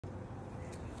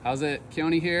How's it?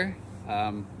 Keoni here.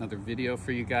 Another video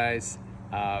for you guys.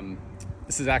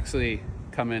 This is actually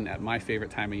coming at my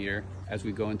favorite time of year. As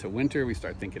we go into winter, we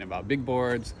start thinking about big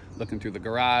boards, looking through the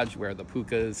garage, where are the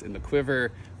pukas in the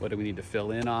quiver, what do we need to fill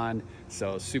in on.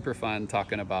 So super fun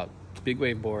talking about big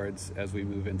wave boards as we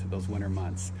move into those winter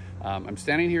months. I'm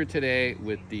standing here today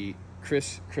with the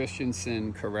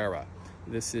Christenson Carrera.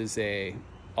 This is a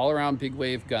all-around big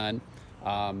wave gun.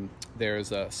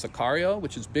 There's a Sicario,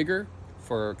 which is bigger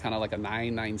for kind of like a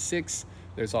 9.96.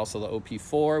 There's also the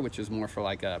OP4, which is more for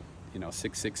like a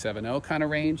 6.670 kind of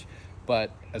range.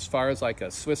 But as far as like a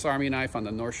Swiss Army knife on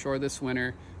the North Shore this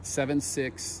winter,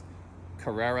 7.6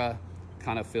 Carrera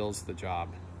kind of fills the job,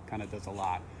 kind of does a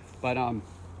lot. But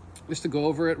just to go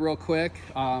over it real quick,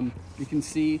 you can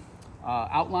see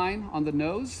outline on the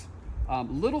nose,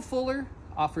 little fuller,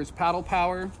 offers paddle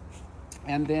power,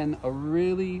 and then a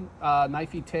really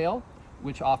knifey tail,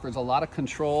 which offers a lot of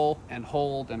control and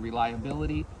hold and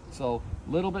reliability. So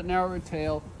a little bit narrower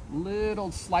tail,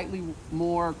 little slightly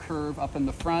more curve up in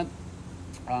the front.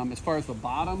 As far as the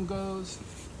bottom goes,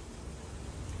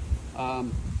 a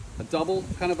double,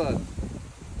 kind of a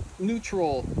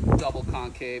neutral double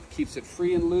concave, keeps it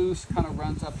free and loose, kind of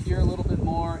runs up here a little bit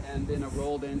more, and then a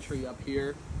rolled entry up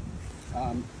here.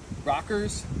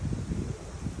 Rockers,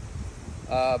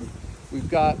 we've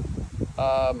got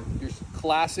your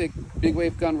classic big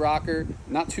wave gun rocker,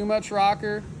 not too much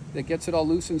rocker that gets it all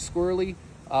loose and squirrely,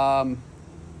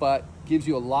 but gives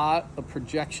you a lot of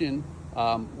projection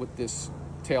with this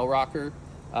tail rocker.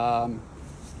 And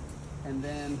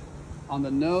then on the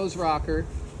nose rocker,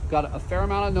 got a fair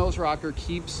amount of nose rocker,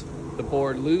 keeps the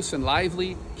board loose and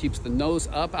lively, keeps the nose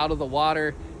up out of the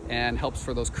water, and helps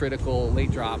for those critical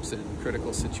late drops and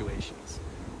critical situations.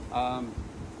 The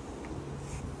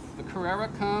Carrera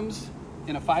comes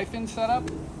in a 5-fin setup.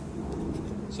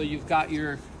 So you've got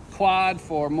your quad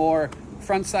for more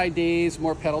front side days,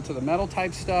 more pedal to the metal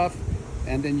type stuff.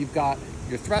 And then you've got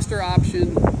your thruster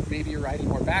option. Maybe you're riding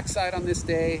more backside on this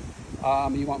day.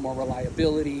 You want more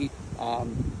reliability,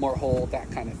 more hold, that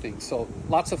kind of thing. So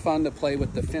lots of fun to play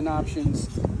with the fin options.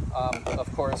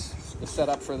 Of course, the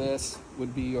setup for this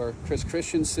would be your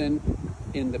Christenson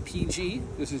in the PG.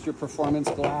 This is your performance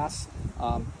glass.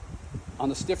 On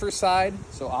the stiffer side,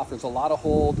 so offers a lot of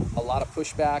hold, a lot of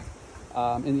pushback.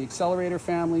 In the accelerator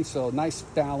family, so nice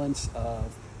balance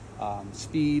of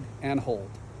speed and hold.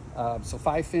 So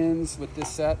 5 fins with this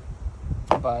set,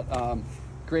 but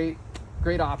great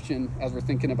option as we're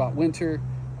thinking about winter.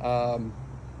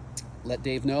 Let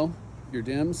Dave know your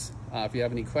dims if you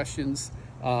have any questions.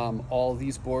 All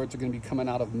these boards are going to be coming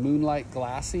out of Moonlight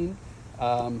glassing.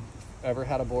 Ever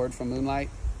had a board from Moonlight,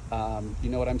 you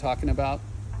know what I'm talking about.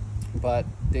 But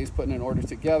Dave's putting an order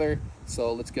together,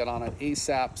 so let's get on it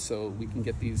ASAP so we can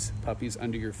get these puppies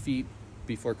under your feet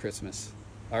before Christmas.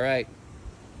 All right.